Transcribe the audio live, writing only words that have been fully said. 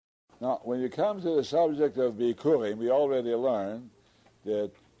Now, when you come to the subject of bikkurim, we already learned there are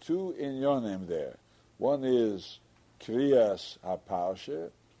two inyonim there. One is kriyas parsha.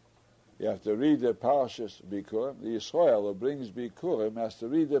 You have to read the parshas bikkurim. The Yisrael who brings bikkurim has to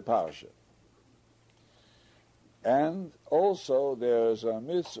read the parsha. And also there's a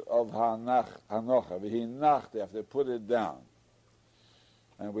mitzvah of hanocha. They have to put it down.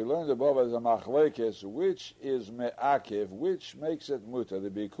 And we learned above as a machlekes, which is me'akev, which makes it mutter. The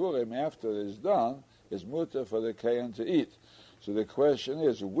bikurim, after it is done, is mutter for the kohen to eat. So the question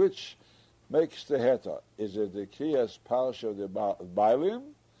is, which makes the heta? Is it the kriyas parsha of the bailim,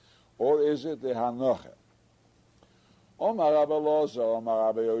 or is it the hanocha? Omar Rabbi Elazar, Omar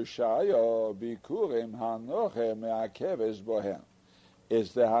Rabbi Hoshaya, bikurim hanocha me'akeves bohen.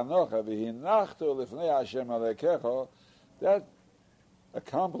 Is the hanocha v'hinachtu lifnei Hashem alekecha, that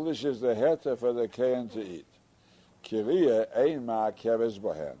accomplishes the heta for the kohen to eat. Kiriya ein ma'akeves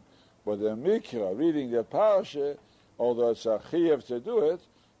bohen. But the mikra, reading the parsha, although it's a chiyuv to do it,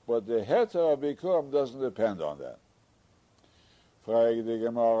 but the heta of bikurim doesn't depend on that. Frag the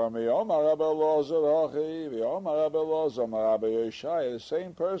Gemara, Omar Rabbi Elazar, Omar Rabbi Elazar, Omar Rabbi Hoshaya, the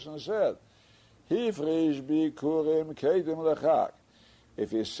same person said, Hifrish bikurim kedim lechak.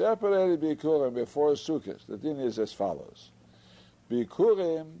 If you separated bikurim before Sukkos, the din is as follows.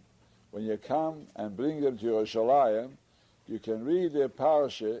 Bikurim, when you come and bring them to Yerushalayim, you can read the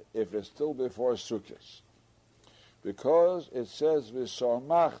parsha if it's still before Sukkos, because it says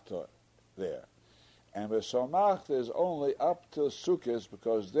v'somachta there, and v'somachta is only up till Sukkos,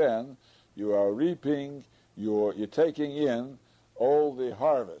 because then you are reaping, you're taking in all the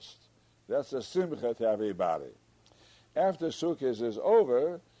harvest. That's a simcha to everybody. After Sukkos is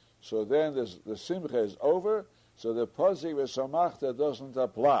over, so then the simcha is over. So the pasuk with somachta doesn't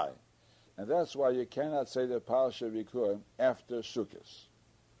apply. And that's why you cannot say the parsha bikurim after Sukkos.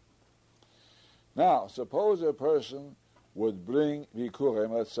 Now, suppose a person would bring bikurim,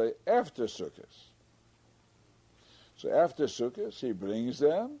 let's say, after Sukkos. So after Sukkos, he brings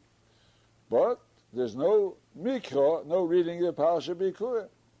them, but there's no mikra, no reading the parsha bikurim.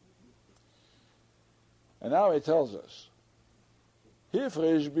 And now he tells us,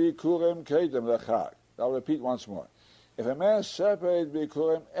 Hifrish bikurim kedem lechag. I'll repeat once more. If a man separated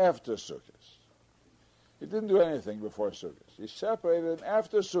bikurim after Sukkos, he didn't do anything before Sukkos. He separated them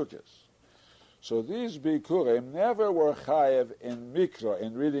after Sukkos. So these bikurim never were chayev in mikra,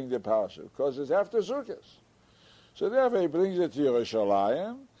 in reading the parsha, because it's after Sukkos. So therefore he brings it to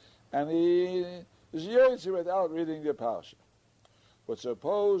Yerushalayim, and he is yotzi without reading the parsha. But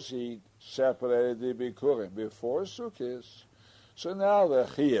suppose he separated the bikurim before Sukkos, so now the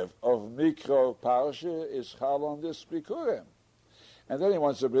chiyuv of mikro parsha is chal on this bikurim. And then he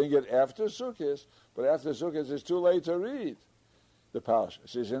wants to bring it after Sukkos, but after Sukkos it's too late to read the parsha.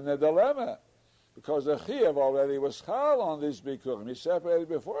 So he's in the dilemma, because the chiyuv already was chal on this bikurim. He separated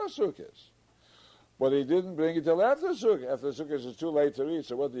before Sukkos, but he didn't bring it till after Sukkos. After Sukkos it's too late to read,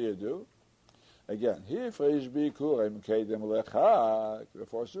 so what do? Again, hifrish bikurim kedem lechak,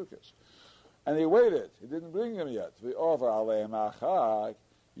 before Sukkos. And he waited. He didn't bring them yet. We offer aleim achak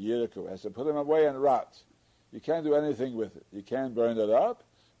yirku. Has to put them away and rot. You can't do anything with it. You can't burn it up,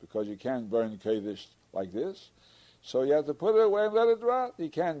 because you can't burn kodesh like this. So you have to put it away and let it rot. He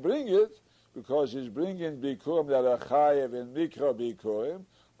can't bring it, because he's bringing bikurim that are chayev in mikra bikurim,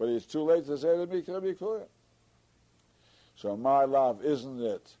 but it's too late to say the mikra bikurim. So my love, isn't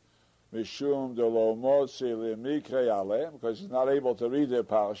it? Mishum de lo motzi li mikra alem, because he's not able to read the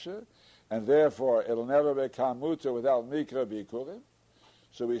parsha, and therefore it'll never become mutter without mikra bikurim.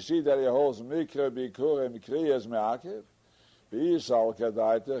 So we see that he holds mikra bikurim kriyas me'akev, v'yisal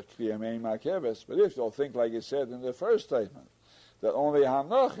kadaita kriyamei ma'akeves. But if you'll think like he said in the first statement, that only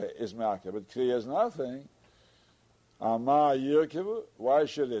hanocha is me'akev, but kriya is nothing, ama yirkevu, why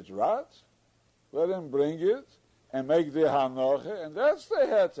should it rot? Let him bring it and make the hanocha, and that's the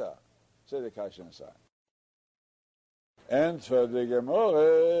heta. Say the kasha inside. And for the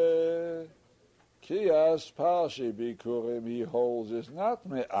Gemara, Kiyas Parshi Bikurim, he holds, is not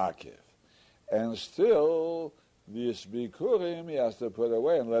me'akev. And still, this Bikurim he has to put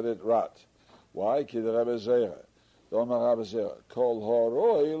away and let it rot. Why? Ki the Rabbi Zeira. Doma Rabbi Zeira. Kol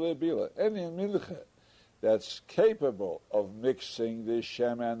horoi lebila. Any mincha that's capable of mixing the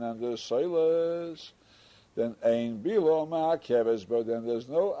shemen and the soilas, then ein bilo ma'akeves, but then there's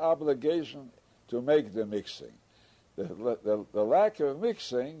no obligation to make the mixing. The lack of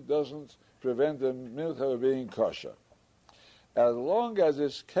mixing doesn't prevent the mincha of being kosher, as long as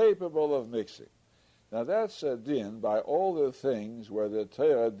it's capable of mixing. Now that's a din by all the things where the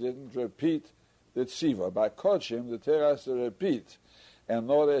Torah didn't repeat the tziva. By kodshim, the Torah has to repeat, and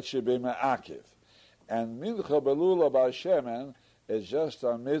not it should be me'akiv. And mincha belula b'shemen is just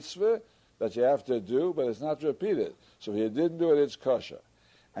a mitzvah that you have to do, but it's not repeated. So if you didn't do it, it's kosher.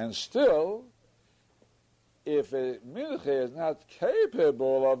 And still, if a mincha is not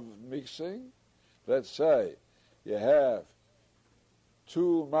capable of mixing, let's say you have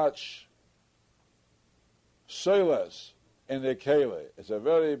too much solas in the keli, it's a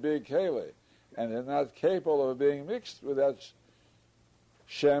very big keli, and it's not capable of being mixed with that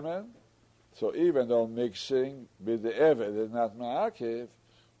shemen, so even though mixing with the eved is not ma'akiv,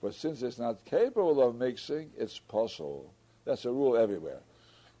 but since it's not capable of mixing, it's possible. That's a rule everywhere.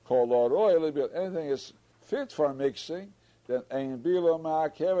 Called oil, anything is fit for mixing, then ein bilo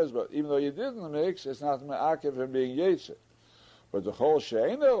ma'akeves, but even though you didn't mix, it's not ma'akev from being yetzer. But the whole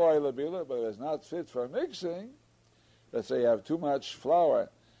she'ein oil bilo, but it's not fit for mixing, let's say you have too much flour,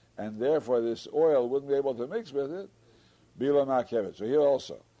 and therefore this oil wouldn't be able to mix with it, bilo ma'akeves. So here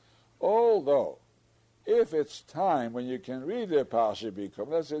also, although, if it's time when you can read the parsha bikkurim,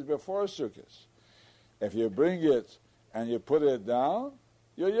 let's say it's before Sukkos, if you bring it and you put it down,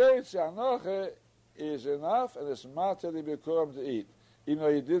 your yetzer anoche is enough, and it's matter the bikkurim to eat, even though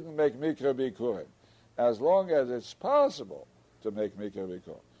you didn't make mikra bikkurim, as long as it's possible to make mikra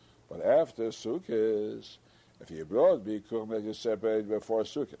bikkurim. But after Sukkos, if you brought bikkurim that you separated before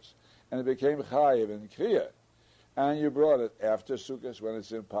Sukkos, and it became chayiv and kriya, and you brought it after Sukkos when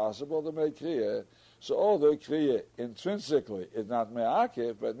it's impossible to make kriya, so although kriya intrinsically is not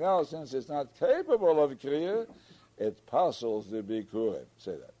me'akiv, but now since it's not capable of kriya, it puzzles the bikkurim.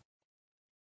 Say that.